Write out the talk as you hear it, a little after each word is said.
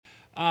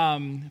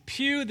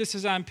pew. This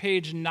is on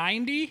page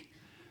 90,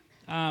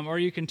 or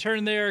you can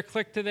turn there,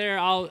 click to there.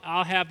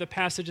 I'll have the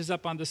passages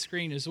up on the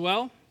screen as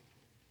well.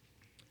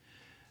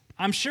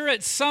 I'm sure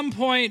at some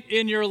point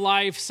in your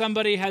life,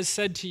 somebody has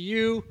said to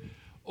you,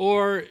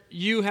 or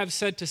you have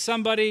said to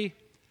somebody,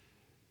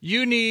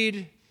 you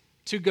need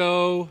to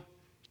go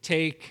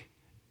take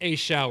a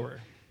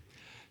shower.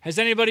 Has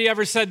anybody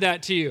ever said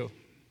that to you?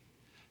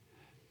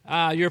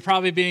 You're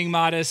probably being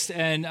modest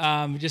and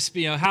have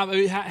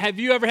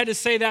you ever had to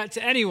say that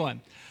to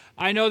anyone?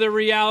 I know the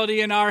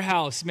reality in our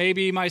house.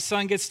 Maybe my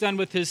son gets done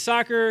with his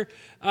soccer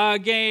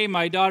game,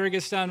 my daughter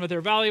gets done with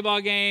her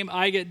volleyball game,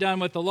 I get done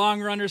with the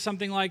long run or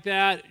something like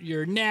that.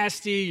 You're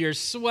nasty, you're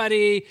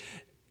sweaty,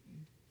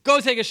 go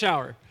take a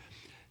shower.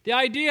 The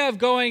idea of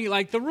going,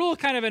 the rule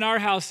kind of in our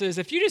house is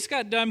if you just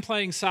got done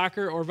playing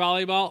soccer or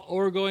volleyball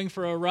or going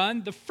for a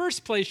run, the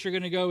first place you're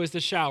going to go is the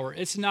shower.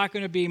 It's not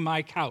going to be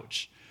my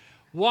couch.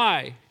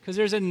 Why? Because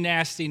there's a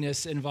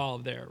nastiness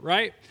involved there,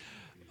 right?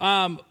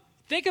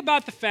 Think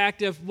about the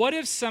fact of what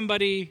if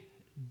somebody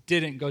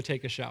didn't go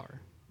take a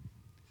shower?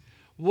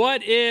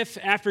 What if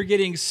after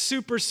getting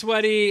super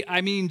sweaty,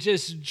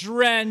 just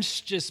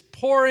drenched, just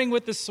pouring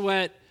with the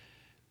sweat,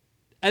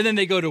 and then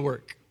they go to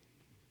work?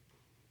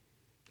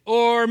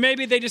 Or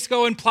maybe they just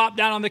go and plop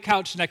down on the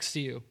couch next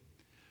to you.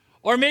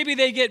 Or maybe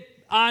they get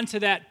onto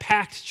that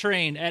packed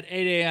train at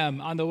 8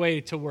 a.m. on the way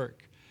to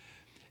work.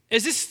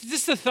 Is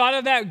this the thought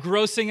of that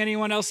grossing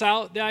anyone else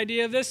out, the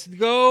idea of this?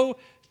 Go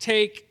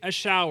take a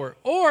shower.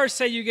 Or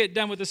say you get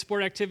done with a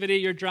sport activity,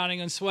 you're drowning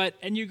in sweat,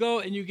 and you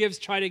go and you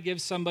try to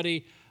give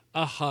somebody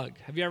a hug.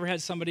 Have you ever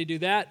had somebody do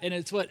that? And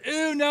it's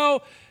ooh,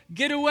 no,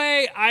 get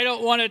away, I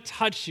don't want to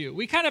touch you.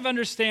 We kind of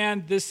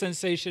understand this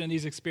sensation and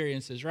these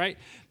experiences, right?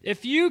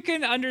 If you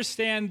can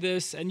understand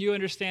this and you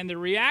understand the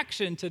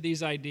reaction to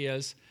these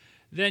ideas,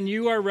 then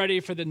you are ready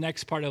for the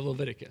next part of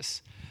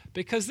Leviticus.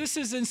 Because this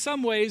is in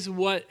some ways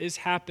what is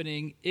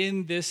happening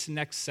in this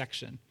next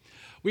section.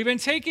 We've been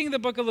taking the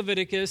book of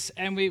Leviticus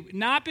and we've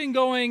not been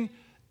going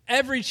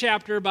every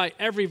chapter by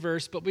every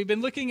verse, but we've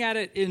been looking at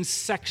it in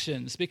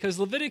sections because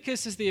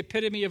Leviticus is the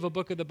epitome of a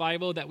book of the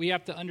Bible that we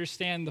have to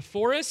understand the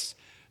forest,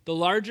 the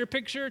larger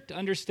picture, to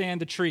understand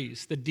the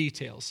trees, the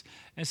details.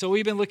 And so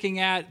we've been looking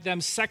at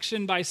them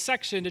section by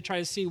section to try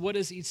to see what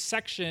is each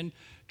section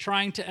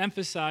trying to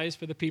emphasize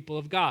for the people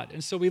of God.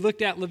 And so we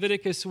looked at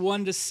Leviticus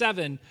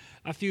 1-7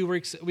 a few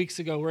weeks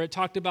ago where it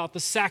talked about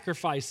the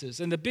sacrifices.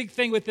 And the big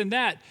thing within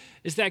that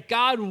is that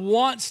God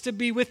wants to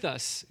be with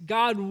us.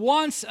 God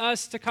wants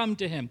us to come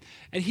to him.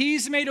 And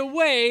he's made a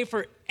way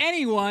for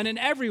anyone and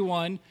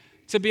everyone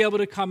to be able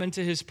to come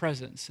into his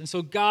presence. And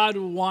so God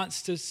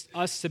wants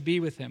us to be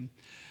with him.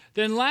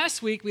 Then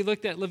last week we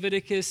looked at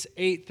Leviticus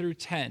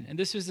 8-10, and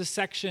this was the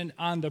section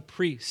on the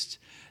priest.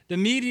 The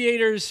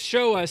mediators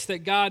show us that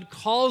God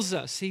calls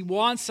us. He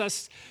wants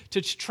us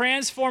to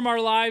transform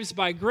our lives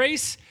by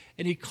grace,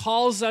 and he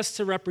calls us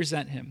to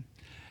represent him.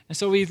 And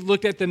so we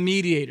looked at the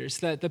mediators,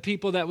 that the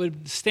people that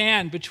would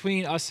stand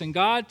between us and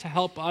God to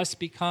help us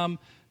become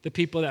the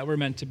people that we're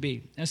meant to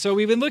be. And so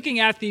we've been looking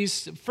at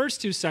these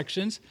first two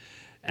sections.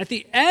 At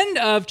the end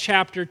of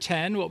chapter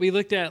 10, what we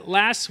looked at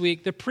last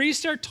week, the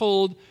priests are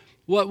told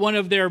what one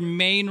of their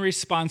main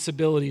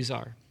responsibilities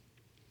are.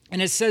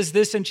 And it says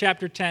this in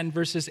chapter 10,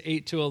 verses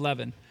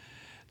 8-11.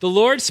 The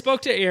Lord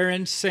spoke to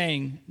Aaron,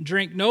 saying,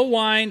 drink no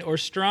wine or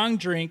strong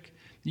drink,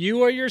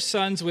 you or your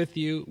sons with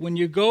you, when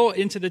you go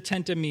into the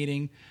tent of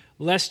meeting,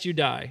 lest you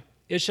die.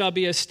 It shall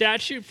be a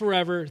statute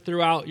forever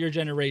throughout your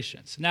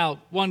generations. Now,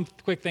 one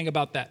quick thing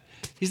about that.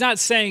 He's not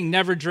saying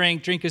never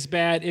drink, drink is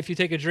bad. If you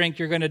take a drink,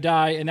 you're going to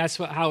die, and that's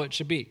how it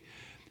should be.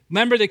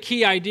 Remember the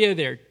key idea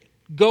there.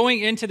 Going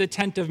into the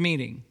tent of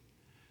meeting.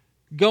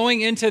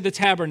 Going into the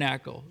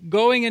tabernacle,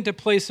 going into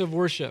place of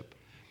worship.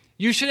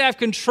 You should have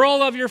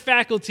control of your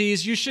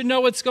faculties. You should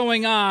know what's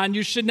going on.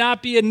 You should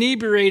not be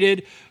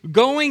inebriated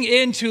going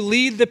in to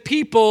lead the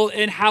people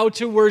in how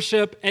to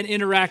worship and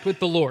interact with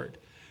the Lord.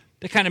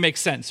 That kind of makes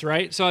sense,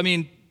 right? So,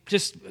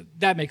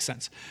 that makes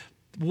sense.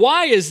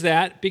 Why is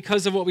that?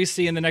 Because of what we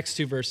see in the next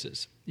two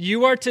verses.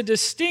 You are to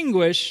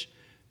distinguish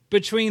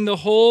between the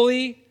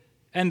holy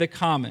and the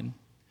common,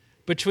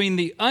 between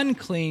the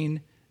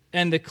unclean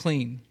and the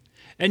clean.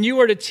 And you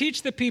are to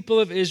teach the people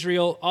of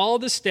Israel all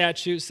the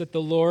statutes that the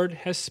Lord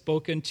has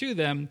spoken to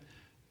them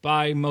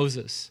by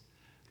Moses.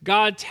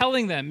 God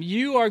telling them,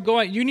 you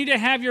need to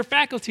have your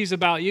faculties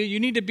about you. You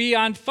need to be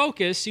on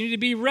focus. You need to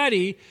be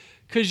ready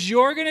because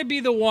you're going to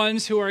be the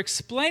ones who are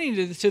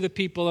explaining to the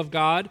people of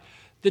God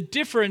the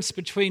difference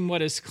between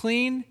what is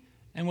clean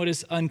and what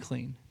is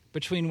unclean,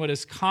 between what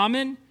is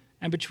common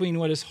and between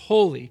what is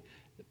holy.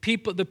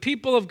 The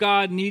people of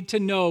God need to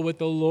know what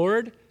the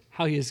Lord,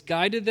 how he has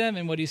guided them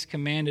and what he's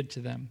commanded to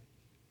them.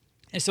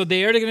 And so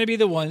they are going to be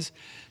the ones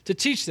to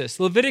teach this.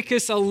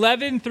 Leviticus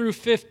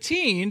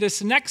 11-15,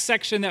 this next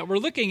section that we're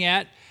looking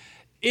at,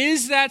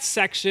 is that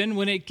section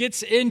when it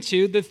gets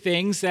into the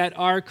things that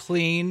are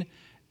clean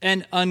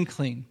and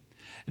unclean.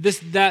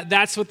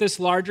 That's what this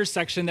larger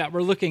section that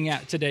we're looking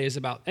at today is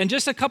about. And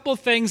just a couple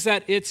things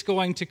that it's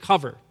going to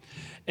cover.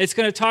 It's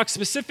going to talk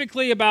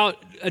specifically about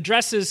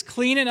addresses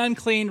clean and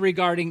unclean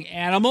regarding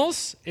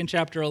animals in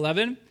chapter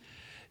 11,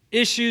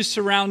 issues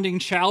surrounding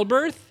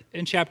childbirth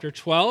in chapter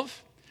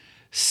 12,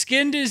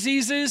 skin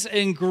diseases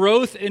and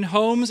growth in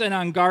homes and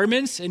on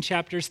garments in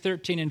chapters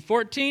 13 and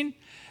 14,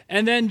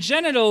 and then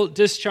genital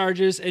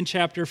discharges in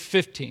chapter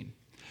 15.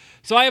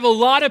 So I have a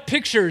lot of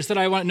pictures that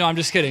I want. No, I'm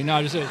just kidding. No,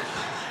 I'm just kidding.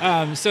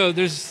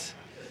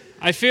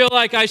 I feel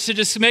like I should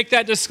just make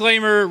that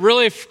disclaimer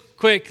really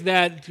quick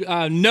that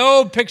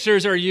no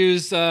pictures are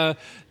used,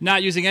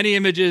 not using any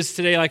images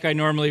today like I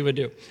normally would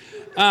do.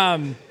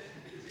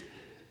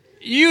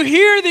 You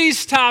hear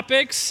these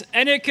topics,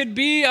 and it could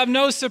be of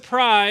no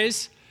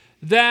surprise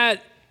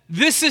that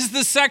this is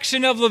the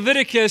section of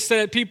Leviticus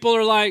that people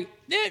are like,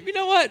 yeah, you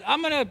know what?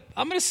 I'm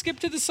gonna skip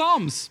to the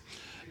Psalms.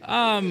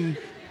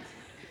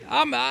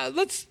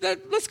 Let's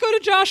go to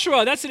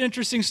Joshua. That's an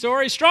interesting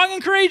story. Strong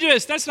and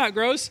courageous. That's not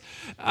gross.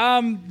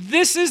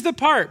 This is the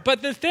part.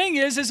 But the thing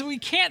is we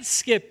can't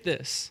skip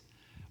this.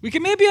 We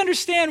can maybe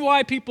understand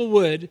why people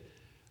would,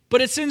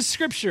 but it's in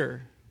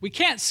Scripture. We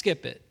can't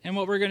skip it. And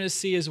what we're going to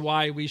see is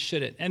why we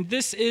shouldn't. And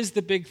this is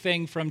the big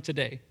thing from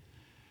today.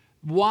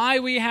 Why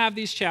we have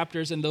these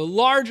chapters and the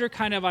larger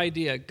kind of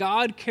idea.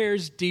 God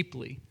cares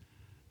deeply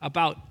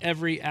about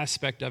every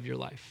aspect of your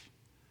life.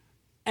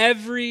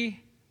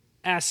 Every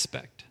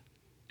aspect.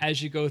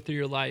 As you go through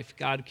your life,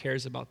 God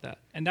cares about that.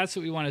 And that's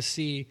what we want to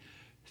see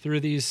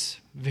through these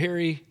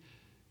very,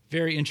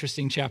 very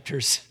interesting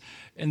chapters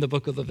in the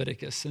book of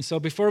Leviticus. And so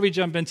before we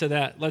jump into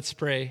that, let's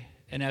pray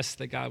and ask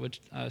that God would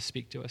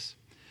speak to us.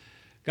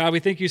 God,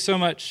 we thank you so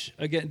much,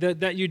 again,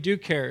 that you do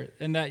care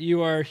and that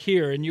you are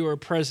here and you are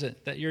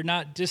present, that you're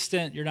not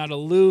distant, you're not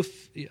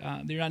aloof, you're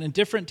not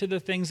indifferent to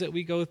the things that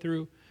we go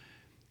through.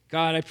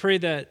 God, I pray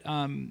that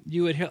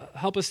you would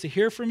help us to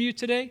hear from you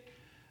today.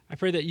 I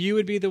pray that you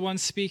would be the one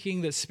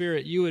speaking, that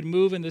Spirit, you would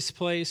move in this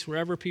place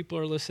wherever people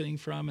are listening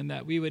from, and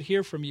that we would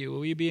hear from you.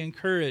 We would be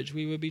encouraged.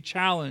 We would be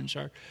challenged.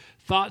 Our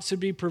thoughts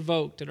would be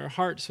provoked, and our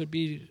hearts would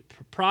be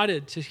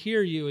prodded to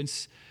hear you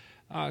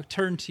and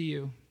turn to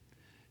you.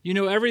 You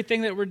know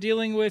everything that we're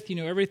dealing with. You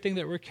know everything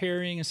that we're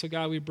carrying. And so,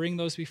 God, we bring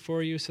those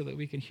before you so that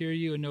we can hear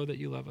you and know that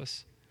you love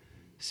us.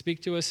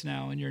 Speak to us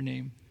now in your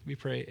name. We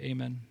pray.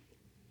 Amen.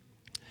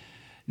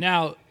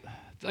 Now,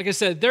 like I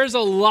said, there's a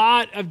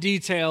lot of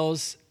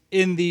details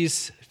in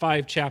these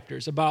 5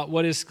 chapters about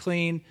what is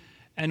clean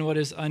and what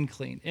is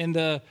unclean. In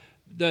the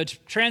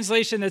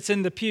translation that's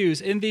in the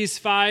pews, in these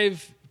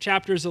 5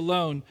 chapters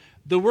alone,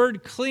 the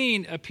word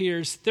clean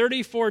appears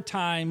 34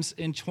 times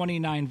in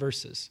 29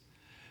 verses.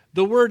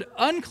 The word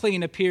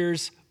unclean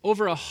appears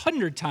over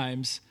 100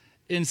 times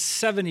in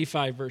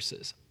 75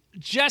 verses,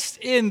 just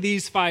in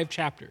these 5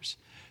 chapters.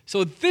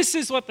 So this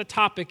is what the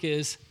topic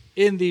is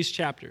in these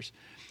chapters.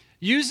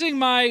 Using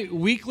my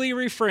weekly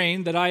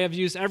refrain that I have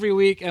used every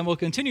week and will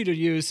continue to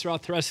use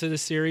throughout the rest of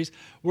this series,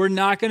 we're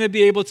not going to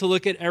be able to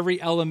look at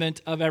every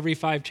element of every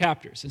 5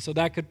 chapters. And so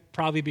that could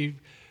probably be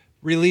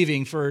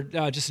relieving for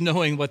just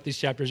knowing what these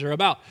chapters are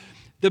about.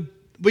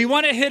 We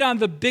want to hit on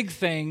the big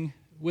thing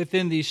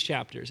within these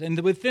chapters. And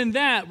within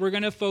that, we're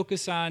going to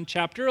focus on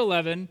chapter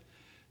 11,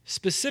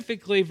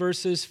 specifically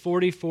verses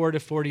 44 to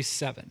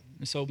 47.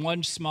 And so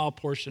one small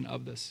portion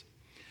of this.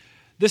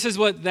 This is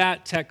what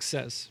that text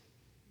says.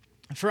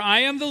 For I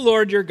am the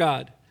Lord your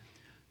God.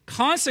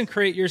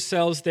 Consecrate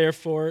yourselves,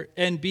 therefore,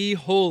 and be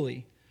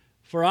holy,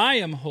 for I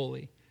am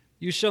holy.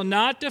 You shall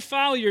not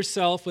defile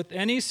yourself with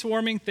any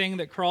swarming thing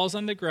that crawls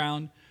on the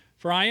ground,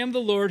 for I am the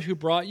Lord who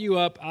brought you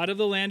up out of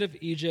the land of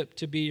Egypt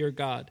to be your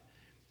God.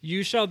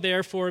 You shall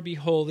therefore be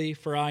holy,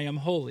 for I am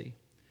holy.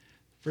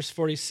 Verse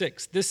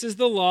 46, this is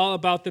the law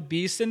about the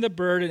beast and the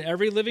bird and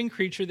every living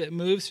creature that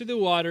moves through the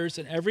waters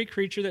and every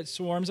creature that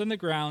swarms on the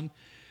ground,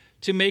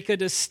 to make a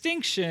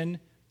distinction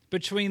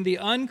between the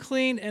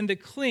unclean and the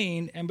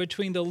clean, and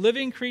between the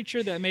living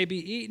creature that may be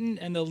eaten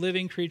and the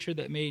living creature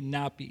that may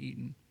not be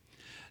eaten.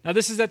 Now,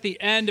 this is at the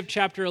end of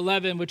chapter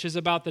 11, which is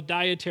about the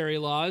dietary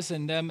laws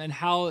and them and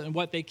how and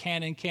what they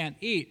can and can't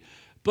eat.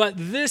 But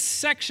this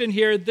section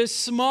here, this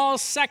small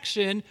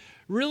section,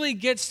 really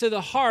gets to the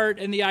heart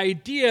and the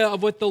idea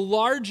of what the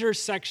larger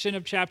section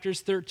of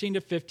chapters 13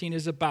 to 15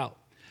 is about.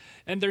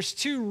 And there's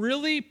 2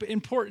 really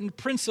important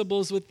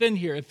principles within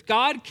here. If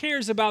God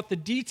cares about the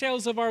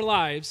details of our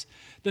lives,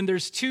 then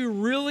there's 2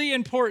 really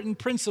important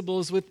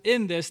principles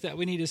within this that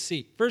we need to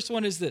see. First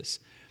one is this.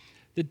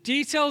 The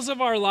details of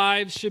our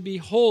lives should be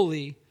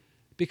holy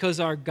because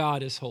our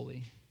God is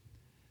holy.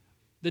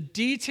 The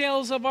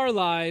details of our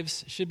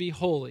lives should be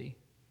holy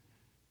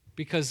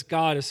because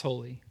God is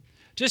holy.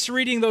 Just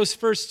reading those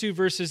first 2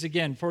 verses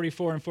again,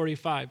 44 and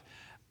 45.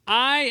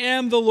 I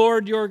am the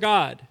Lord your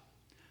God.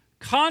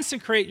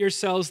 Consecrate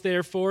yourselves,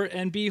 therefore,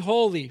 and be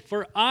holy,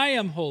 for I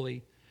am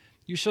holy.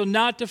 You shall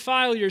not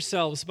defile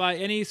yourselves by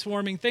any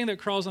swarming thing that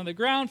crawls on the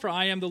ground, for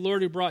I am the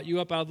Lord who brought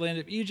you up out of the land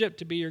of Egypt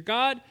to be your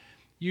God.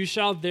 You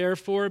shall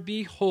therefore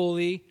be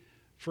holy,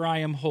 for I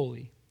am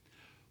holy.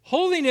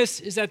 Holiness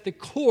is at the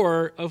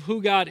core of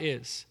who God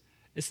is.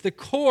 It's the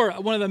core,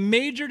 one of the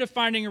major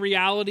defining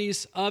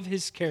realities of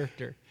his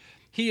character.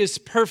 He is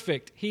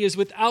perfect. He is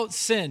without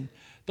sin.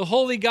 The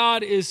holy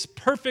God is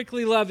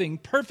perfectly loving,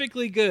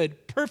 perfectly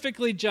good,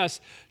 perfectly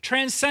just,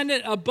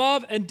 transcendent,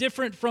 above, and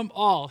different from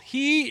all.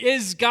 He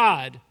is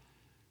God,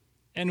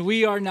 and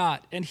we are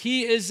not. And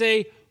he is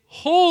a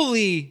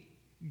holy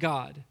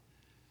God.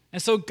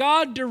 And so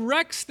God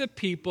directs the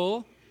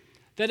people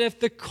that if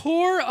the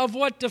core of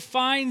what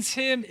defines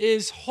him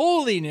is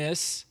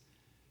holiness,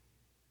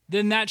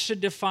 then that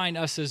should define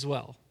us as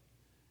well.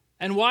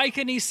 And why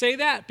can he say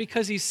that?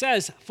 Because he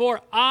says,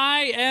 "For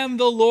I am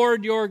the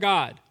Lord your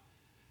God."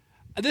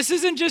 This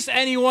isn't just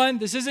anyone.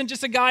 This isn't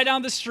just a guy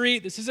down the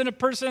street. This isn't a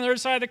person on the other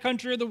side of the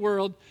country or the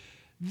world.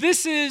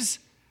 This is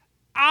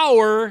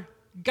our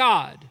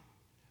God.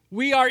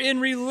 We are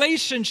in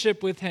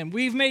relationship with him.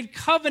 We've made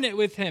covenant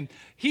with him.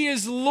 He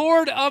is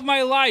Lord of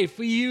my life.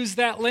 We use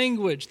that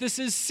language. This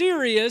is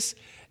serious,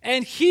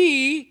 and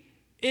he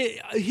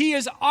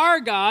is our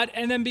God.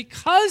 And then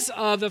because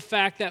of the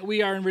fact that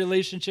we are in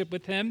relationship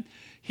with him,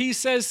 he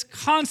says,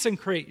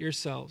 consecrate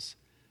yourselves.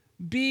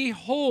 Be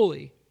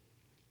holy.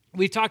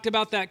 We talked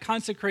about that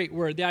consecrate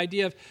word, the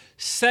idea of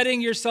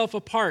setting yourself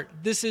apart.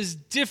 This is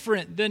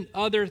different than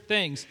other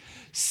things.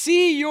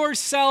 See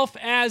yourself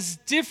as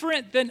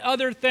different than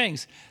other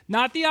things.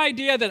 Not the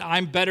idea that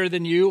I'm better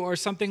than you or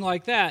something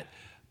like that,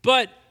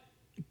 but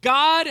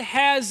God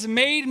has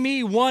made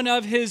me one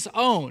of his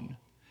own.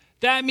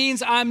 That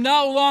means I'm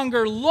no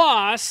longer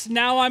lost,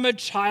 now I'm a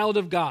child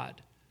of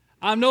God.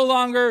 I'm no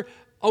longer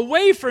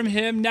away from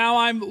him, now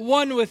I'm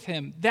one with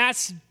him.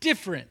 That's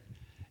different.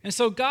 And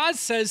so God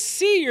says,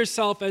 see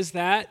yourself as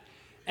that,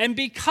 and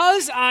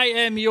because I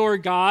am your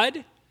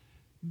God,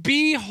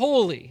 be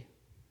holy.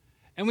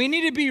 And we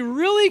need to be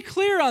really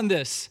clear on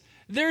this.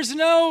 There's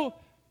no,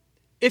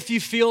 if you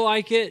feel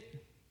like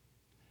it,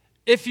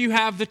 if you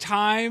have the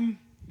time,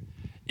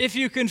 if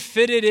you can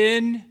fit it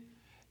in,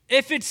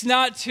 if it's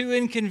not too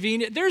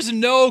inconvenient. There's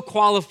no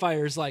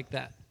qualifiers like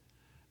that.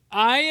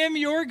 I am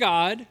your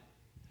God,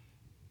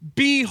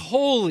 be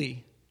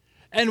holy.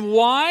 And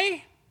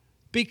why?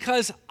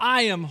 Because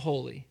I am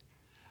holy.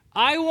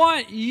 I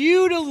want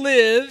you to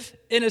live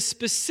in a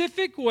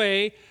specific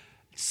way,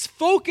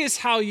 focus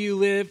how you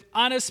live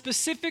on a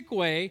specific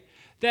way,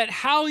 that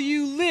how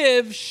you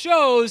live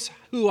shows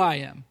who I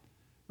am,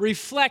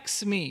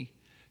 reflects me,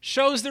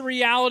 shows the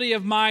reality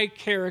of my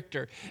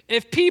character.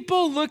 If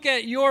people look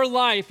at your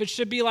life, it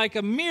should be like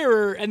a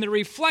mirror, and the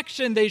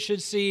reflection they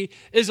should see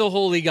is a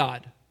holy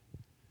God.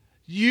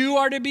 You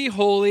are to be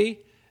holy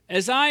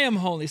as I am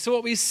holy. So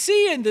what we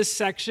see in this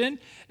section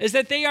is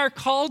that they are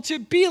called to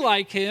be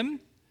like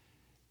him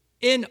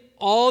in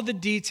all the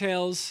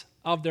details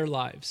of their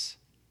lives,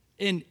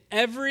 in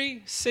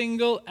every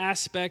single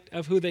aspect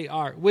of who they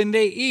are. When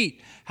they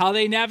eat, how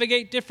they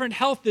navigate different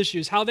health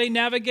issues, how they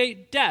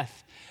navigate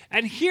death.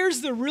 And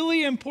here's the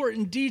really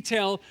important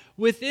detail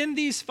within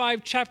these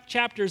 5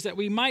 chapters that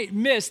we might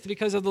miss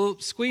because of the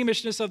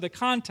squeamishness of the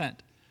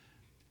content.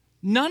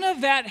 None of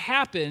that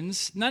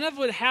happens, none of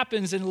what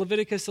happens in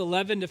Leviticus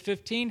 11 to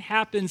 15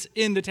 happens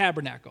in the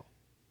tabernacle.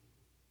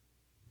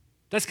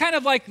 That's kind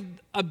of like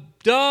a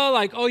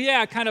oh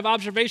yeah, kind of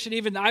observation.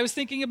 Even I was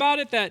thinking about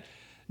it, that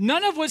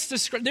none of what's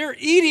described, they're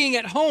eating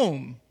at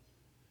home.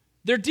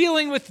 They're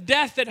dealing with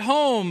death at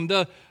home,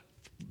 the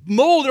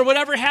mold or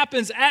whatever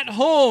happens at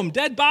home,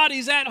 dead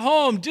bodies at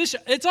home.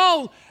 It's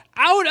all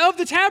out of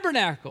the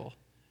tabernacle.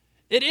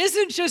 It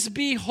isn't just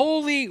be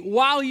holy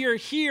while you're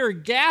here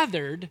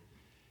gathered.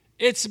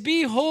 It's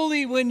be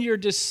holy when you're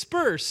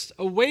dispersed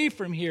away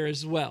from here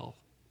as well.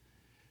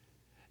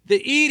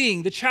 The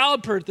eating, the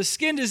childbirth, the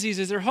skin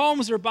diseases, their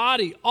homes, their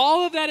body,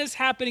 all of that is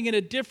happening in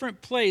a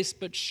different place,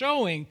 but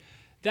showing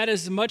that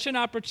is much an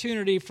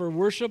opportunity for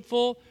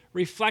worshipful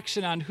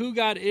reflection on who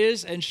God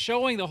is and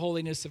showing the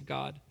holiness of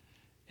God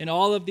in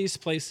all of these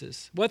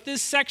places. What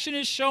this section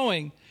is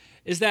showing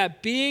is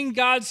that being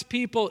God's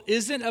people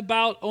isn't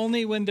about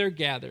only when they're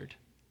gathered,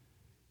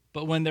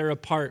 but when they're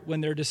apart,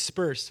 when they're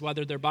dispersed,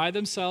 whether they're by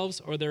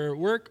themselves or they're at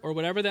work or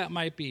whatever that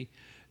might be.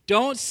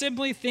 Don't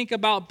simply think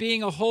about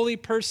being a holy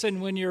person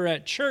when you're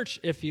at church,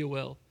 if you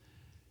will.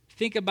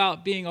 Think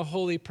about being a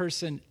holy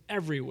person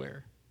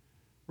everywhere,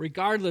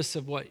 regardless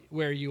of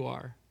where you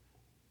are,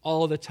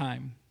 all the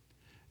time.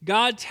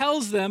 God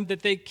tells them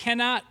that they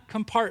cannot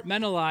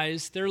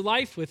compartmentalize their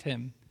life with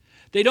him.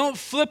 They don't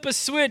flip a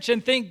switch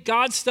and think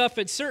God stuff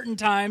at certain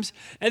times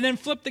and then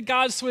flip the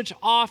God switch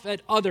off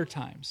at other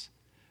times.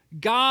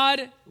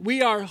 God,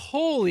 we are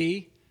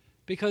holy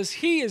because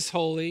he is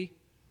holy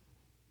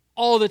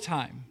all the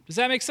time. Does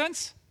that make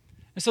sense?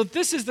 And so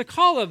this is the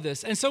call of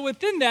this. And so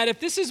within that, if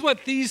this is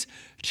what these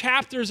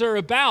chapters are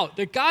about,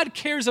 that God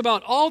cares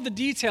about all the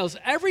details,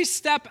 every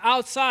step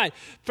outside,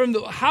 from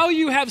how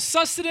you have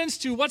sustenance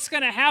to what's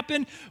going to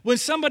happen when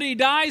somebody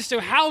dies to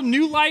how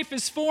new life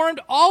is formed,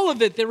 all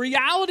of it, the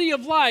reality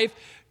of life,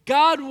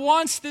 God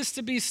wants this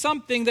to be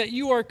something that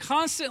you are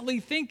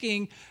constantly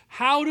thinking,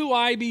 how do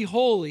I be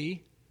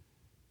holy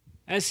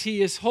as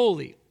he is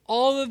holy?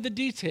 All of the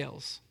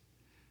details.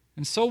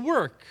 And so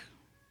work.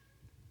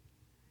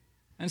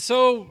 And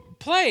so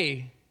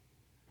play.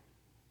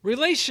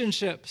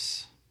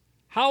 Relationships.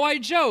 how I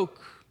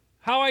joke,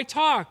 how I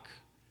talk,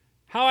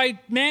 how I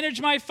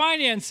manage my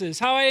finances,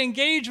 how I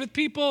engage with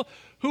people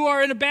who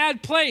are in a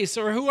bad place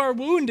or who are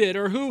wounded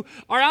or who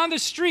are on the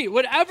street,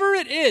 whatever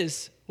it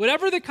is,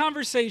 whatever the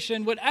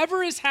conversation,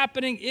 whatever is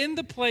happening in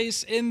the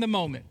place, in the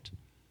moment.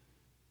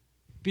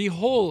 Be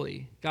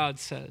holy, God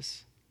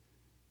says,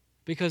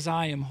 because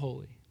I am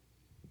holy.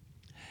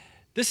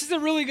 This is a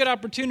really good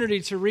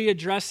opportunity to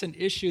readdress an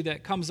issue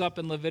that comes up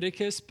in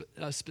Leviticus,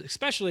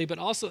 especially, but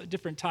also at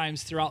different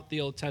times throughout the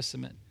Old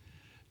Testament.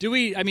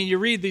 You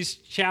read these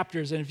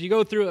chapters, and if you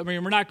go through,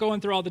 we're not going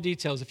through all the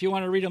details. If you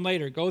want to read them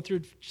later, go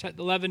through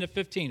 11 to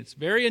 15. It's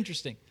very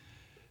interesting.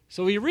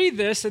 So we read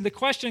this, and the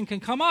question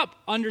can come up,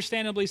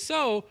 understandably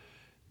so,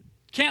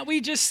 can't we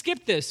just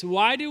skip this?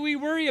 Why do we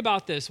worry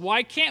about this?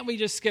 Why can't we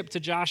just skip to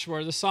Joshua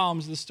or the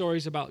Psalms, the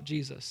stories about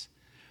Jesus?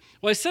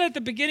 Well, I said at the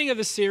beginning of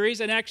the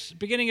series, and actually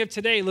beginning of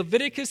today,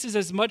 Leviticus is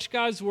as much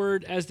God's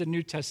word as the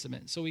New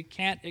Testament, so we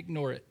can't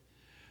ignore it.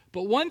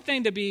 But one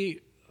thing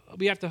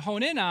we have to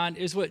hone in on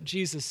is what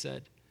Jesus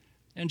said.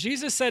 And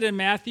Jesus said in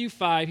Matthew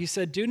 5, he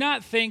said, "Do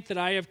not think that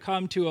I have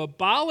come to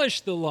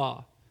abolish the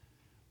law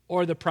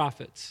or the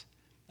prophets.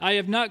 I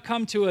have not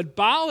come to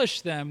abolish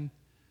them,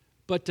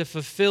 but to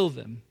fulfill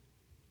them."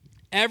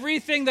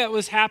 Everything that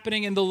was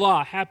happening in the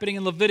law, happening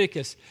in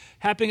Leviticus,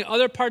 happening in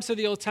other parts of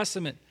the Old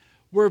Testament,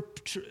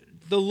 everything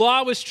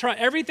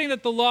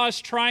that the law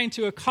is trying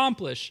to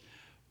accomplish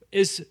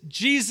is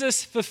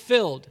Jesus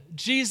fulfilled.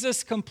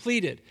 Jesus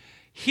completed.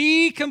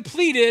 He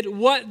completed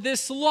what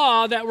this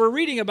law that we're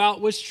reading about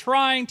was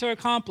trying to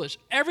accomplish.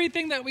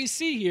 Everything that we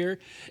see here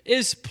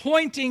is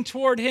pointing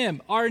toward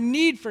him, our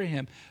need for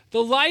him,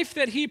 the life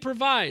that he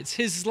provides,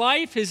 his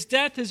life, his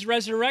death, his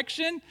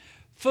resurrection,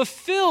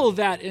 fulfill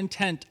that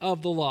intent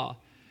of the law.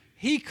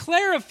 He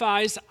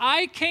clarifies,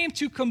 I came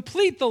to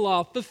complete the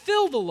law,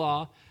 fulfill the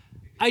law.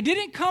 I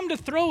didn't come to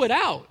throw it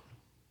out.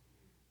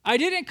 I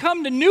didn't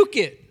come to nuke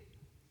it.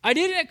 I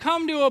didn't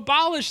come to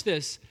abolish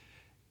this.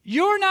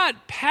 You're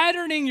not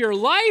patterning your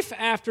life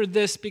after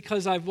this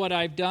because of what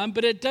I've done,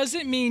 but it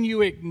doesn't mean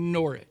you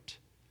ignore it.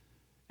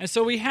 And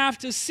so we have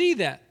to see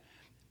that.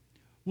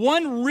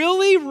 One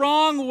really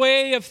wrong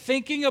way of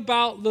thinking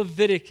about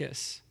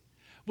Leviticus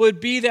would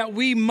be that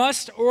we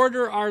must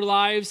order our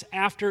lives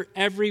after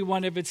every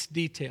one of its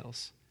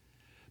details.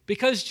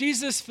 Because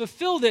Jesus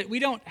fulfilled it, we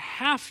don't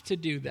have to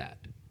do that.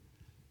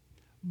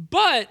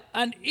 But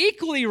an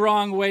equally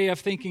wrong way of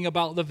thinking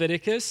about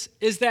Leviticus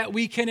is that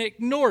we can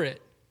ignore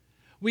it.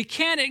 We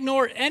can't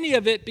ignore any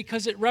of it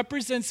because it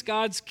represents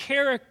God's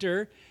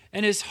character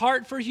and his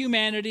heart for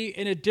humanity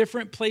in a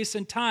different place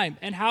and time,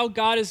 and how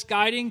God is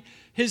guiding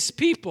his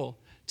people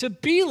to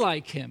be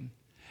like him.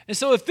 And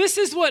so if this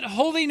is what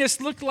holiness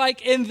looked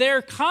like in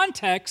their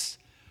context,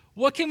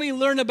 what can we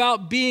learn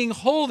about being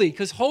holy?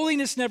 Because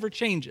holiness never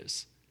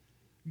changes.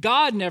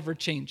 God never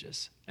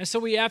changes. And so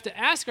we have to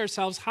ask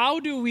ourselves, how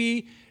do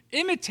we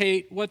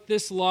imitate what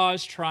this law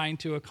is trying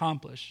to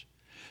accomplish?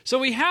 So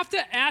we have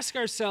to ask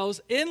ourselves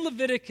in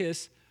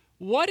Leviticus,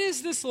 what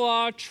is this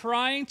law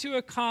trying to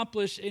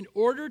accomplish in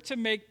order to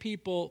make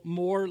people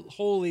more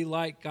holy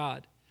like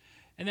God?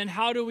 And then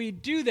how do we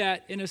do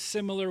that in a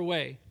similar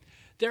way?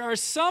 There are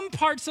some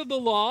parts of the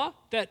law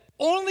that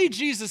only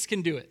Jesus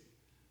can do it.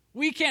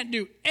 We can't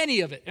do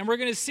any of it. And we're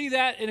going to see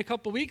that in a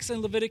couple weeks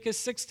in Leviticus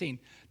 16.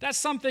 That's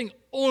something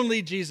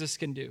only Jesus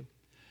can do.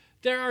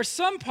 There are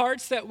some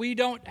parts that we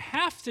don't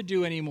have to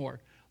do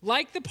anymore,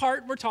 like the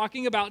part we're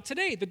talking about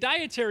today, the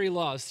dietary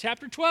laws,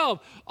 chapter 12,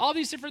 all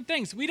these different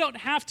things. We don't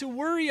have to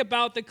worry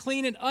about the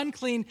clean and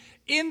unclean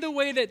in the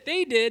way that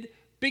they did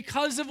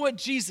because of what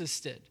Jesus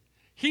did.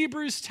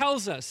 Hebrews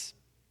tells us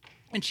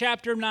in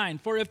chapter 9,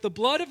 "For if the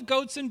blood of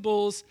goats and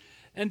bulls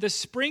and the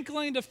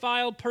sprinkling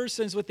defiled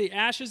persons with the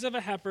ashes of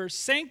a heifer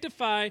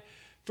sanctify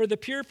for the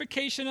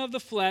purification of the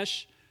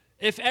flesh,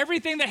 if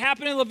everything that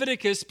happened in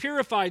Leviticus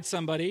purified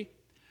somebody,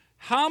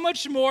 how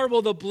much more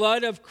will the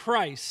blood of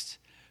Christ,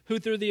 who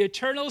through the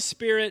eternal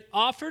Spirit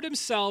offered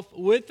himself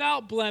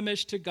without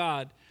blemish to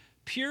God,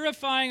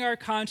 purifying our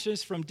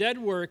conscience from dead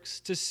works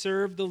to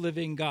serve the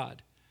living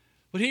God?"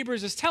 What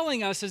Hebrews is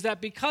telling us is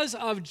that because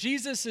of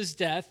Jesus'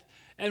 death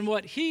and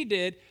what he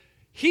did,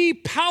 he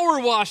power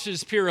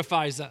washes,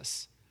 purifies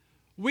us.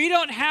 We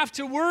don't have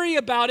to worry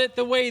about it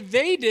the way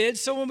they did.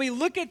 So when we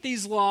look at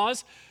these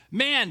laws,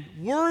 man,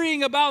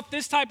 worrying about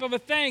this type of a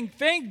thing,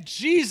 thank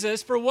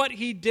Jesus for what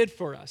he did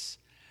for us.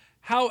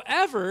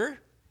 However,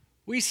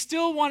 we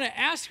still want to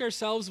ask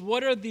ourselves,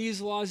 what are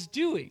these laws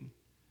doing?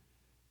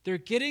 They're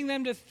getting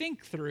them to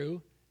think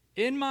through,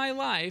 in my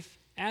life,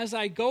 as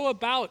I go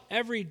about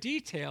every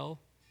detail,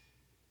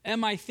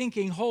 am I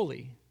thinking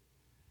holy?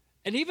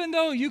 And even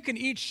though you can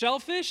eat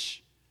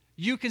shellfish,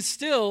 you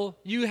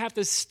have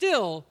to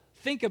still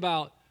think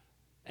about,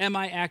 am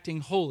I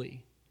acting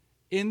holy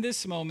in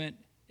this moment,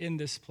 in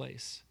this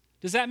place?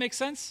 Does that make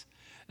sense?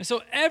 And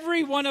so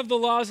every one of the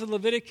laws of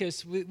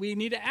Leviticus, we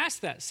need to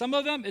ask that. Some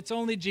of them, it's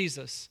only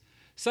Jesus.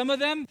 Some of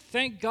them,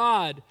 thank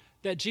God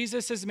that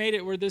Jesus has made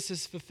it where this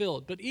is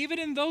fulfilled. But even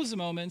in those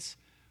moments,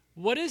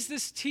 what does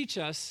this teach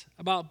us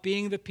about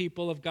being the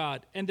people of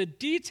God? And the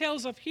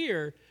details of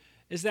here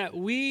is that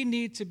we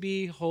need to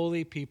be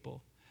holy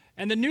people.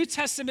 And the New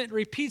Testament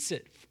repeats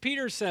it.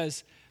 Peter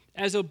says,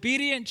 as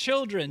obedient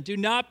children, do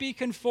not be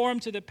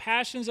conformed to the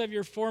passions of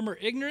your former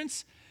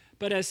ignorance,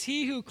 but as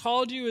he who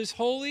called you is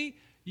holy,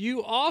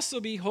 you also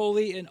be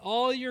holy in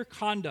all your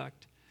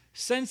conduct.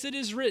 Since it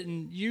is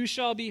written, you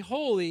shall be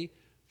holy,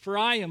 for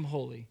I am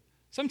holy.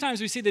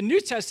 Sometimes we see the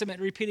New Testament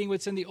repeating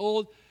what's in the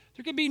Old.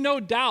 There can be no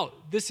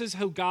doubt this is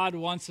who God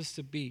wants us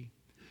to be.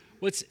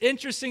 What's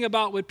interesting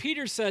about what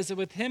Peter says, that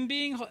with him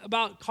being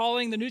about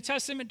calling the New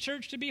Testament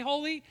church to be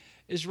holy,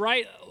 is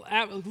right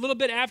a little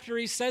bit after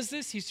he says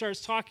this, he starts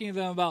talking to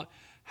them about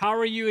how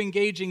are you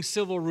engaging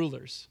civil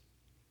rulers?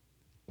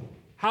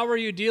 How are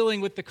you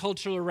dealing with the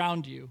culture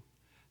around you?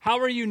 How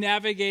are you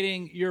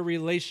navigating your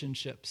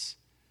relationships?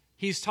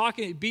 He's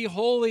talking, be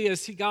holy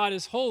as God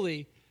is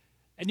holy,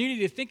 and you need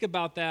to think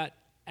about that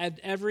at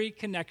every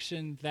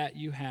connection that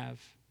you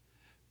have.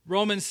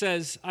 Romans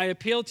says, I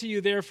appeal to you,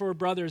 therefore,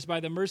 brothers,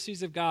 by the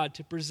mercies of God,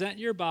 to present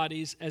your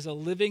bodies as a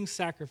living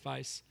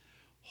sacrifice,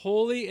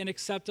 holy and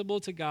acceptable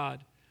to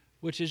God,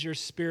 which is your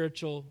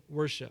spiritual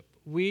worship.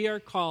 We are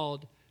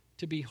called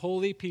to be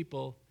holy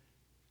people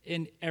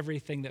in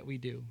everything that we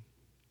do.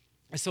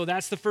 So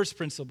that's the first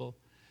principle.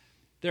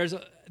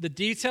 The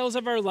details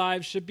of our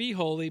lives should be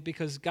holy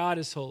because God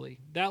is holy.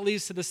 That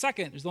leads to the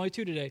second. There's only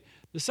two today.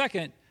 The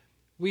second,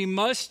 we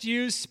must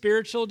use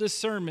spiritual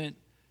discernment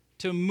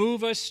to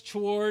move us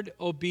toward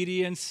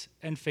obedience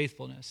and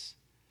faithfulness.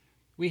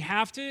 We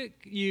have to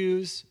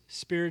use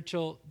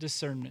spiritual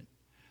discernment.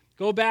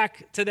 Go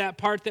back to that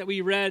part that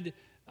we read,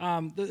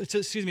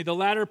 the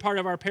latter part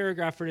of our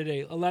paragraph for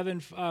today,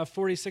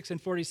 11:46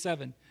 and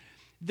 47.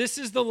 This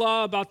is the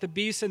law about the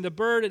beast and the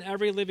bird and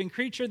every living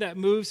creature that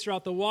moves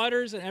throughout the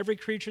waters and every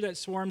creature that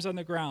swarms on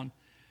the ground,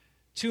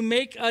 to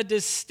make a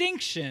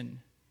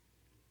distinction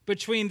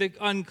between the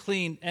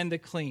unclean and the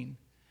clean,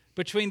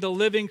 between the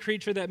living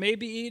creature that may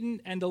be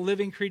eaten and the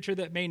living creature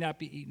that may not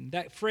be eaten.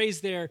 That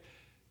phrase there,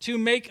 to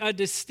make a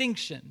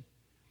distinction.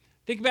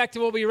 Think back to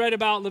what we read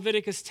about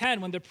Leviticus 10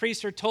 when the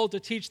priests are told to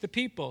teach the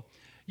people.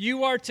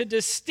 You are to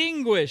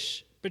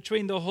distinguish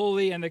between the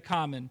holy and the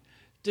common.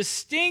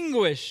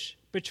 Distinguish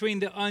between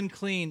the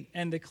unclean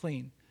and the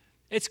clean.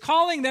 It's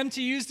calling them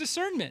to use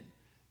discernment,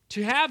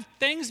 to have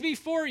things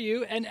before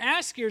you and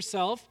ask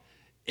yourself,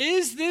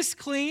 is this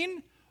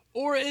clean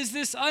or is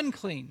this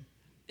unclean?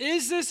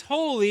 Is this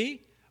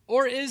holy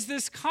or is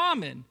this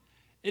common?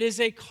 It is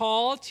a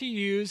call to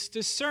use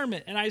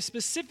discernment. And I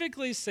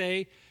specifically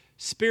say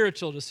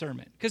spiritual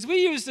discernment, because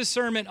we use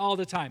discernment all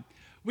the time.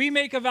 We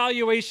make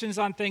evaluations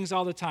on things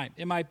all the time.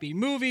 It might be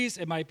movies,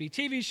 it might be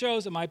TV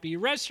shows, it might be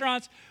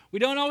restaurants. We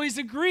don't always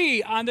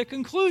agree on the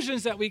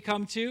conclusions that we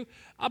come to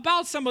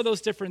about some of those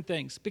different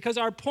things, because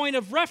our point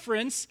of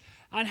reference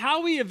on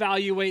how we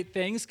evaluate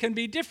things can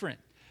be different.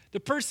 The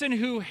person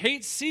who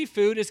hates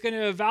seafood is going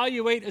to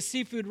evaluate a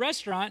seafood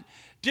restaurant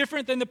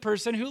different than the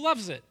person who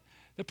loves it.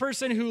 The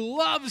person who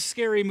loves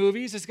scary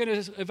movies is going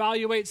to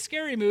evaluate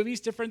scary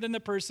movies different than the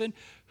person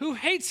who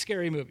hates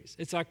scary movies.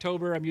 It's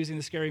October. I'm using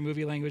the scary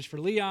movie language for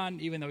Leon,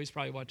 even though he's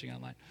probably watching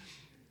online.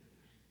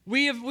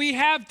 We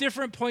have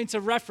different points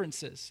of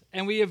references,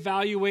 and we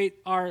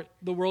evaluate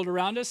the world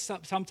around us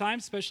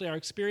sometimes, especially our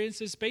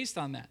experiences, based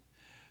on that.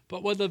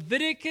 But what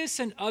Leviticus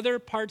and other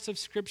parts of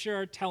Scripture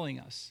are telling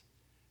us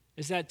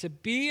is that to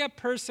be a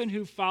person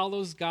who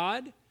follows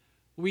God,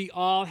 we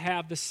all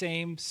have the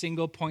same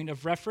single point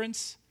of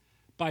reference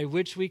by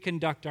which we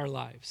conduct our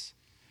lives.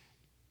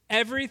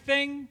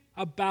 Everything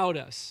about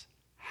us,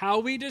 how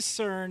we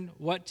discern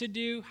what to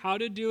do, how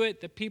to do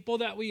it, the people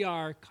that we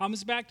are,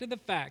 comes back to the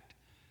fact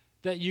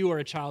that you are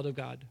a child of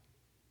God.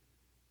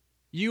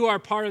 You are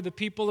part of the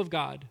people of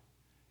God.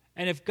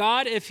 And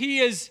if He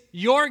is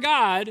your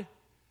God,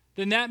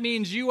 then that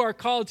means you are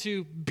called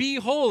to be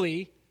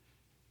holy,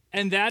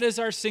 and that is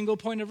our single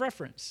point of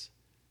reference.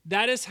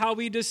 That is how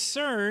we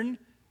discern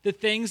the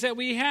things that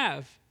we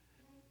have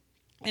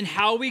and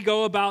how we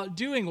go about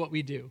doing what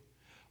we do,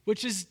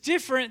 which is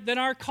different than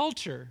our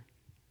culture,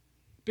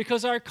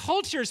 because our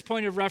culture's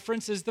point of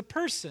reference is the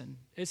person.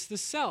 It's the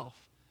self.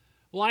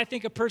 Well, I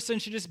think a person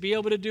should just be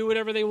able to do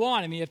whatever they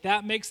want. I mean, if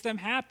that makes them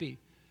happy.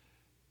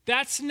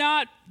 That's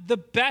not the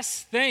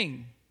best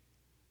thing.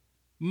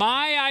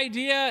 My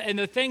idea and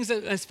the things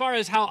that, as far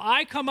as how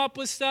I come up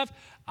with stuff,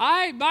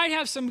 I might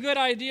have some good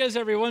ideas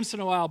every once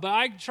in a while,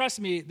 but trust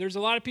me, there's a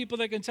lot of people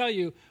that can tell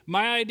you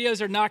my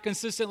ideas are not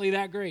consistently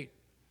that great.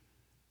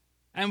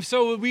 And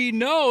so we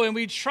know and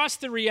we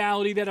trust the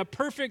reality that a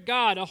perfect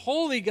God, a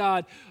holy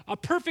God, a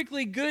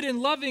perfectly good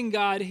and loving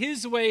God,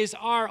 His ways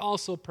are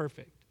also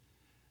perfect.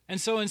 And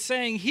so in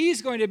saying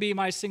He's going to be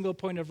my single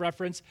point of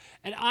reference,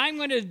 and I'm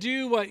going to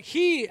do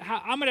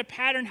I'm going to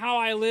pattern how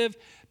I live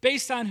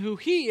based on who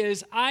He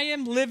is, I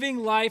am living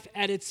life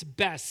at its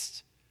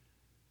best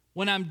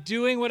when I'm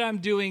doing what I'm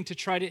doing to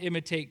try to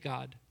imitate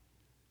God.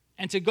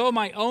 And to go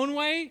my own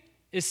way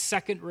is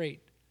second rate.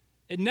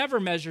 It never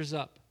measures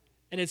up.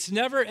 And it's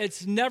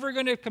never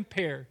going to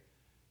compare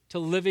to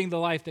living the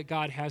life that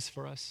God has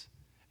for us.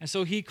 And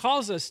so he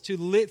calls us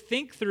to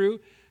think through,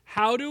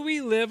 how do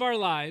we live our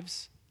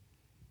lives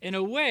in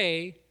a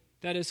way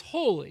that is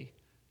holy?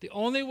 The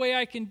only way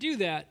I can do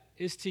that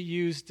is to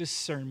use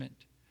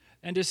discernment.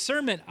 And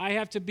discernment, I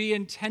have to be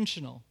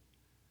intentional.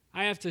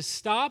 I have to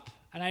stop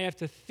and I have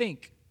to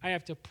think. I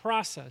have to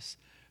process.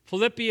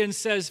 Philippians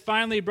says,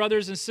 finally,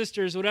 brothers and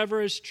sisters,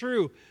 whatever is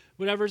true,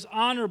 whatever is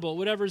honorable,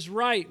 whatever is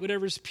right,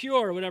 whatever is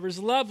pure, whatever is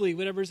lovely,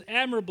 whatever is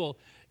admirable,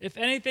 if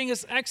anything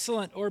is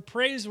excellent or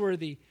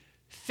praiseworthy,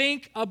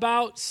 think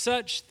about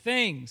such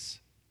things.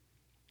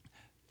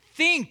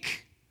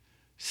 Think.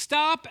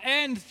 Stop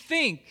and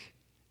think.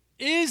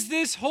 Is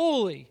this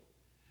holy?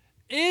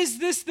 Is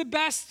this the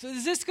best?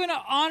 Is this going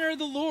to honor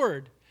the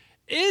Lord?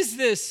 Is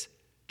this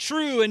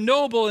true and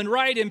noble and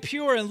right and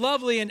pure and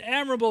lovely and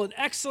admirable and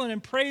excellent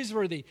and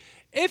praiseworthy?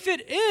 If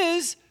it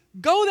is,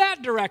 go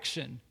that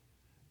direction.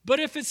 But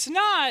if it's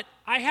not,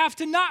 I have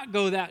to not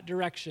go that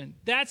direction.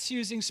 That's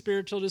using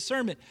spiritual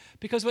discernment.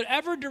 Because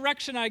whatever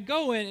direction I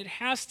go in, it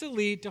has to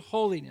lead to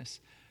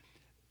holiness.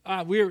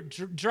 We were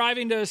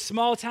driving to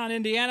small town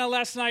Indiana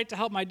last night to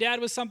help my dad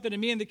with something, and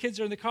me and the kids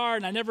are in the car,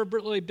 and I never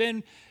really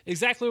been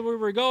exactly where we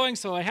were going,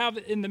 so I have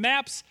it in the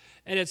maps,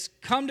 and it's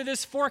come to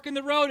this fork in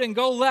the road and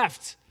go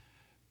left.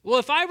 Well,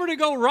 if I were to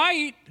go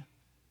right,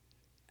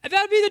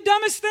 that would be the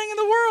dumbest thing in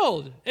the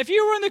world. If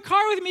you were in the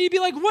car with me, you'd be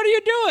like, what are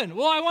you doing?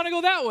 Well, I want to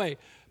go that way.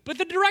 But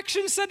the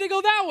direction said to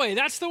go that way.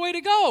 That's the way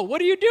to go.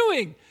 What are you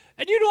doing?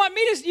 And you'd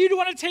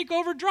want to take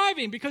over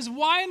driving, because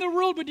why in the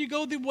world would you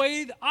go the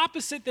way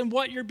opposite than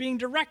what you're being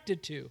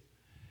directed to?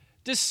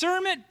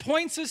 Discernment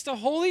points us to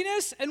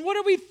holiness, and what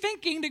are we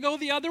thinking to go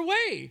the other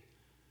way?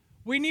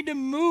 We need to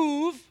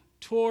move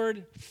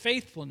toward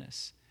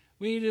faithfulness.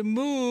 We need to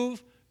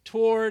move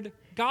toward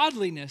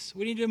godliness.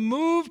 We need to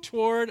move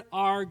toward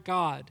our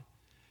God.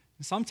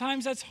 And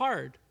sometimes that's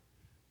hard.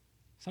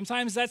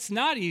 Sometimes that's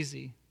not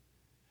easy.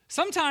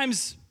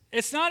 Sometimes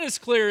it's not as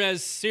clear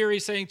as Siri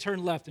saying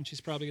turn left, and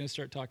she's probably going to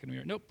start talking to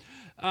me. Nope.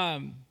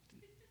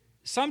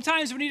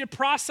 Sometimes we need to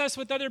process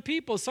with other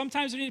people.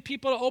 Sometimes we need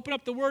people to open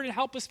up the Word and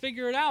help us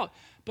figure it out.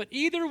 But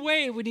either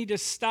way, we need to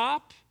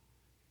stop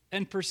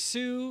and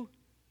pursue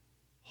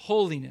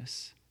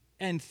holiness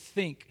and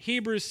think.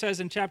 Hebrews says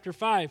in chapter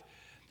 5,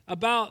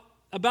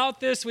 about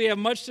this we have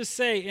much to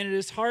say, and it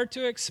is hard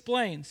to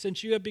explain,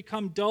 since you have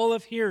become dull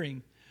of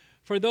hearing.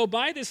 For though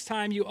by this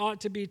time you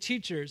ought to be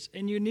teachers,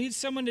 and you need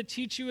someone to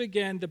teach you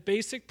again the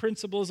basic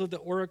principles of the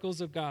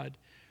oracles of God.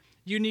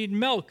 You need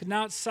milk,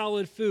 not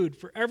solid food,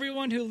 for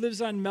everyone who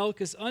lives on milk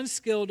is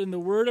unskilled in the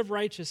word of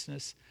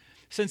righteousness,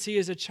 since he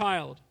is a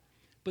child.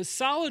 But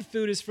solid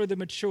food is for the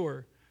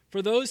mature,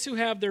 for those who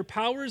have their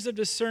powers of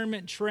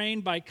discernment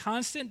trained by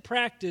constant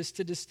practice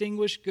to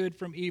distinguish good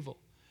from evil.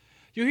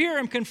 You hear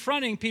him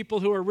confronting people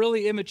who are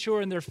really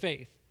immature in their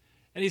faith.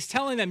 And he's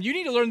telling them, you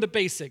need to learn the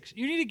basics.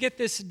 You need to get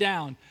this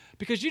down,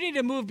 because you need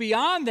to move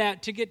beyond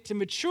that to get to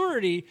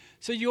maturity,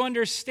 so you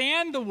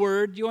understand the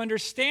word, you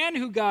understand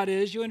who God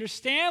is, you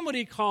understand what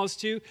he calls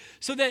to,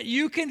 so that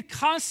you can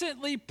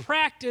constantly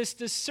practice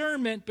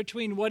discernment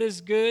between what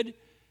is good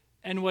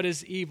and what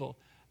is evil.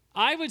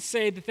 I would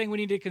say the thing we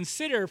need to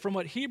consider from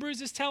what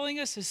Hebrews is telling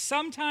us is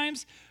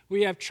sometimes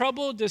we have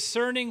trouble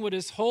discerning what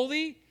is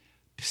holy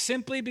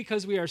simply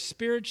because we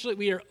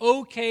are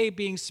okay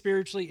being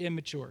spiritually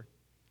immature.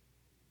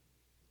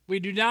 We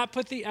do not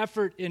put the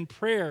effort in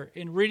prayer,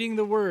 in reading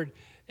the word,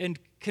 in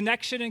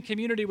connection and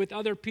community with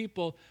other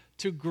people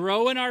to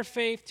grow in our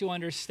faith, to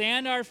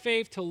understand our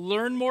faith, to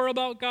learn more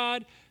about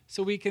God,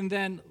 so we can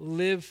then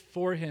live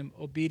for him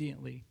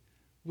obediently.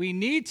 We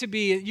need to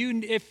be,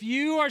 if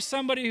you are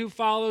somebody who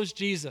follows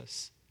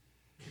Jesus,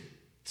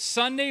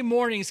 Sunday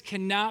mornings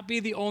cannot be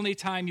the only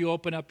time you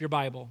open up your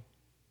Bible.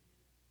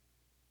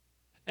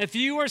 If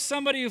you are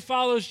somebody who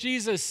follows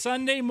Jesus,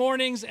 Sunday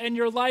mornings and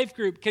your life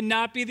group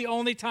cannot be the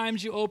only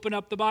times you open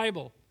up the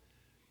Bible.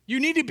 You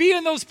need to be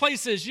in those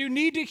places. You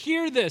need to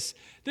hear this.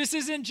 This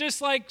isn't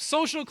just like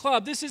social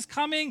club. This is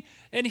coming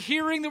and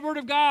hearing the Word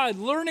of God,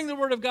 learning the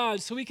Word of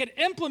God, so we can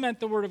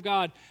implement the Word of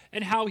God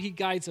and how he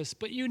guides us.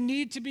 But you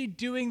need to be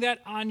doing that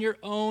on your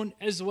own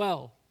as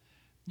well.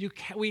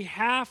 We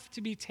have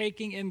to be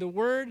taking in the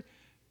Word,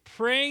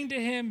 praying to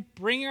him,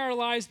 bringing our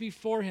lives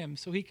before him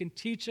so he can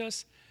teach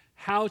us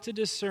how to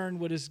discern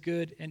what is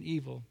good and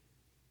evil.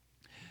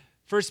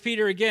 1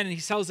 Peter again, he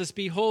tells us,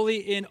 be holy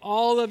in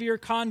all of your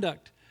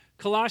conduct.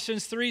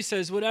 Colossians 3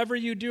 says, whatever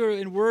you do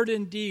in word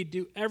and deed,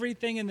 do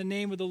everything in the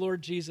name of the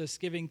Lord Jesus,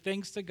 giving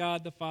thanks to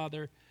God the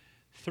Father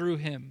through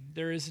him.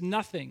 There is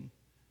nothing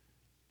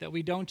that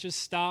we don't just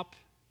stop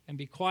and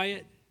be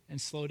quiet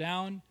and slow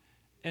down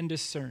and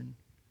discern.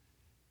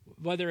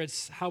 Whether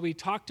it's how we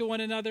talk to one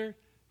another,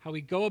 how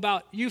we go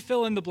about, you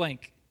fill in the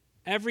blank,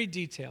 every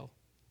detail.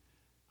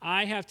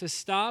 I have to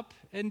stop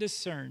and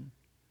discern,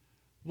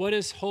 what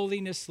does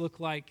holiness look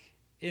like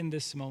in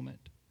this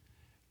moment?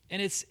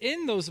 And it's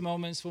in those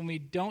moments when we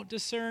don't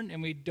discern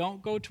and we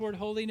don't go toward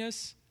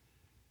holiness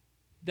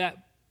that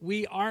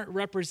we aren't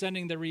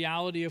representing the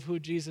reality of who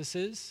Jesus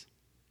is,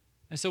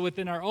 And so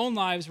within our own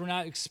lives, we're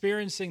not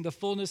experiencing the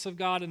fullness of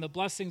God and the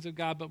blessings of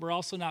God, but we're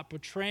also not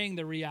portraying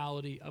the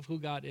reality of who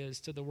God is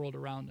to the world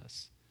around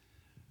us.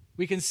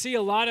 We can see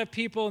a lot of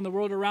people in the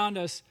world around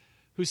us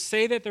who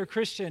say that they're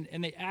Christian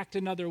and they act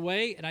another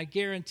way, and I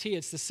guarantee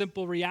it's the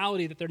simple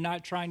reality that they're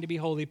not trying to be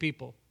holy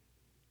people.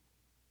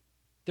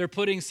 They're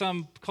putting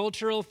some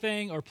cultural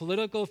thing or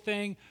political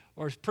thing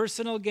or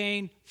personal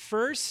gain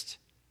first,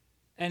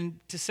 and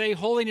to say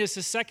holiness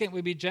is second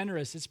would be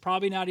generous. It's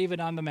probably not even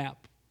on the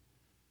map.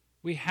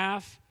 We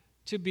have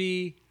to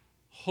be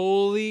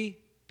holy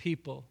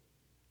people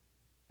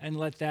and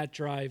let that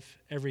drive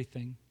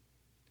everything.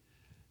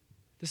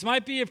 This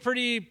might be a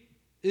pretty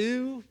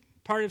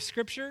part of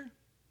Scripture,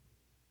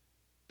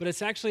 but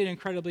it's actually an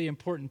incredibly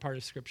important part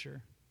of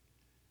Scripture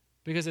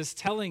because it's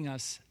telling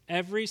us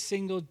every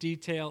single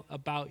detail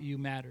about you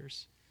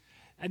matters.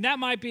 And that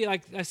might be,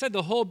 like I said,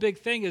 the whole big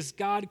thing is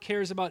God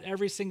cares about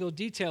every single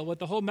detail. What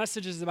the whole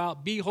message is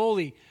about, be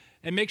holy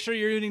and make sure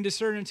you're using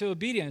discernment to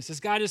obedience. Is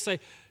God just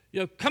say,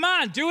 come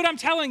on, do what I'm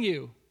telling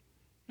you.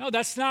 No,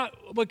 that's not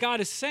what God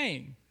is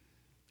saying.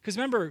 Because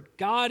remember,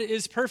 God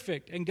is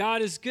perfect and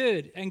God is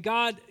good and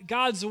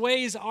God's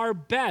ways are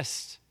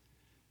best.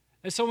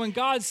 And so when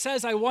God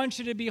says, I want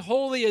you to be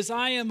holy as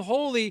I am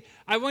holy,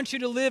 I want you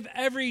to live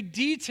every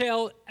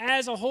detail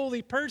as a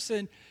holy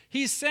person,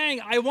 he's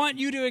saying, I want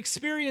you to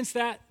experience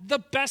that the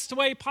best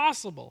way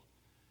possible.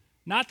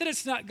 Not that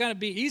it's not going to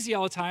be easy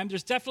all the time.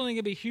 There's definitely going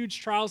to be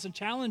huge trials and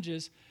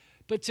challenges.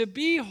 But to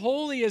be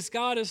holy as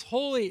God is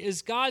holy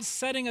is God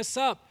setting us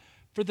up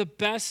for the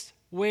best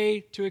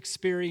way to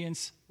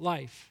experience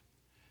life,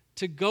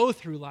 to go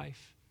through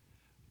life.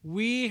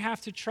 We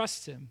have to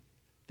trust him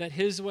that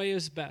his way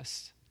is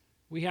best.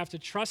 We have to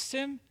trust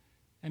him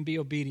and be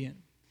obedient.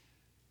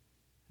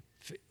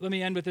 Let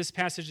me end with this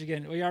passage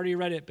again. We already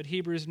read it, but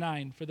Hebrews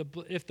 9.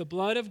 If the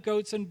blood of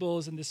goats and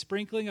bulls and the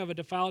sprinkling of a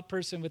defiled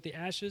person with the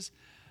ashes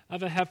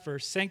of a heifer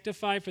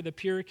sanctify for the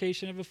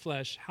purification of the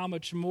flesh, how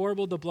much more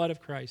will the blood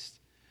of Christ,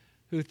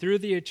 who through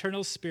the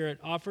eternal Spirit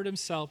offered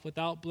himself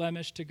without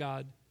blemish to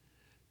God,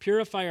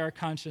 purify our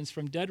conscience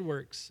from dead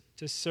works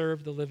to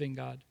serve the living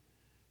God?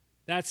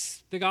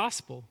 That's the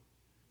gospel.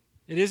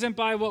 It isn't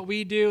by what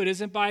we do. It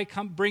isn't by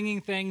bringing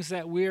things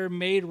that we're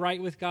made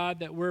right with God,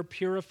 that we're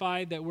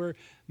purified, that we're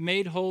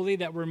made holy,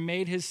 that we're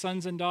made his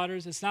sons and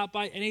daughters. It's not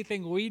by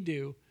anything we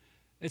do.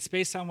 It's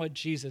based on what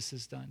Jesus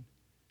has done.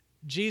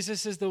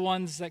 Jesus is the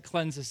one that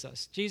cleanses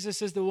us.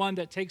 Jesus is the one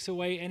that takes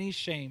away any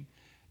shame,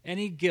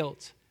 any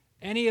guilt,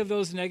 any of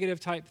those negative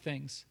type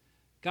things.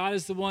 God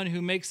is the one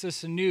who makes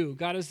us new.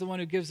 God is the one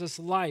who gives us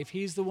life.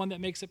 He's the one that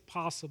makes it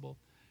possible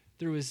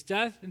through his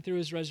death and through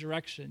his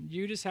resurrection.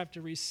 You just have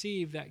to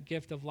receive that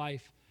gift of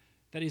life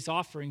that he's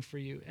offering for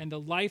you. And the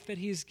life that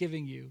he's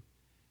giving you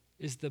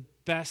is the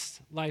best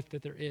life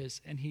that there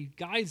is. And he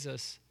guides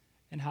us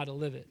in how to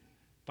live it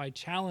by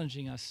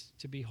challenging us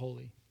to be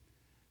holy.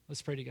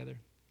 Let's pray together.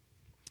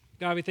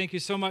 God, we thank you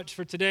so much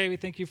for today. We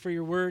thank you for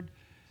your word.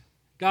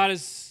 God,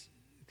 it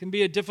can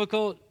be a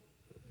difficult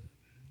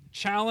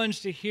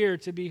challenge to hear,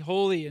 to be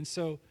holy. And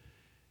so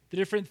the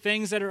different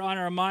things that are on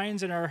our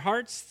minds and our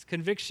hearts,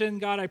 conviction,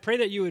 God, I pray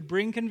that you would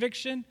bring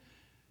conviction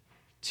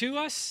to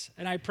us.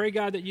 And I pray,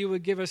 God, that you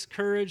would give us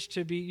courage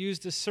to use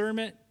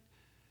discernment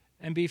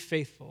and be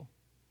faithful.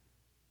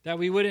 That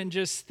we wouldn't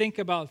just think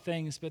about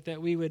things, but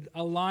that we would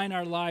align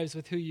our lives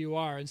with who you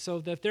are. And so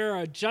that there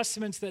are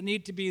adjustments that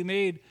need to be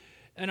made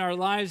in our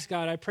lives,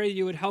 God, I pray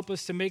you would help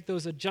us to make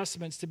those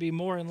adjustments to be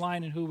more in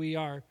line in who we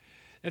are.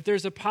 If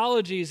there's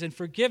apologies and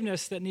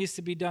forgiveness that needs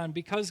to be done,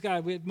 because,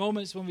 God, we had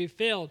moments when we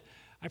failed,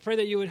 I pray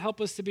that you would help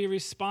us to be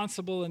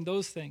responsible in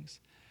those things.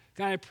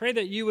 God, I pray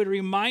that you would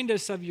remind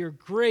us of your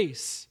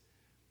grace,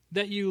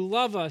 that you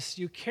love us,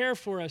 you care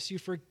for us, you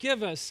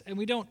forgive us, and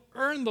we don't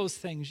earn those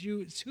things.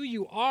 It's who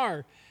you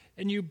are,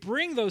 and you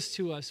bring those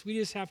to us. We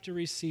just have to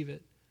receive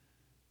it.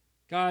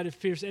 God,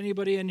 if there's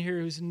anybody in here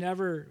who's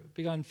never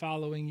begun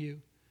following you,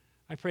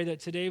 I pray that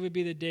today would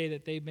be the day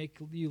that they make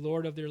you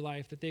Lord of their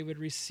life, that they would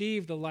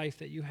receive the life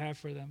that you have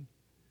for them.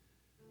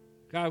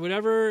 God,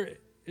 whatever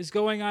is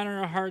going on in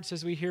our hearts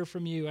as we hear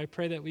from you, I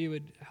pray that we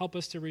would help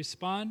us to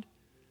respond,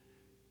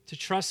 to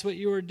trust what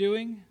you are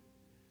doing,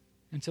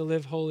 and to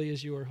live holy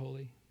as you are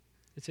holy.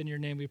 It's in your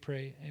name we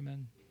pray.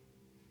 Amen.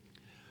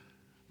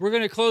 We're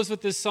going to close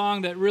with this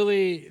song that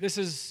really,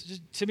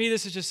 to me,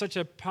 this is just such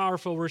a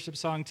powerful worship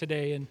song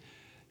today. And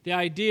the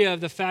idea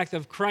of the fact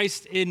of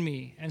Christ in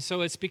me. And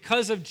so it's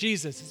because of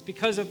Jesus. It's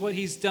because of what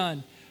he's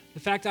done. The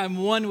fact I'm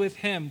one with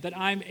him, that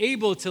I'm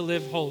able to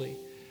live holy.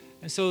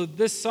 And so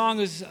this song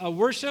is a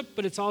worship,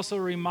 but it's also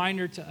a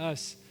reminder to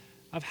us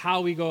of how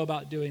we go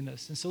about doing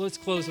this. And so let's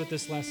close with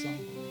this last song.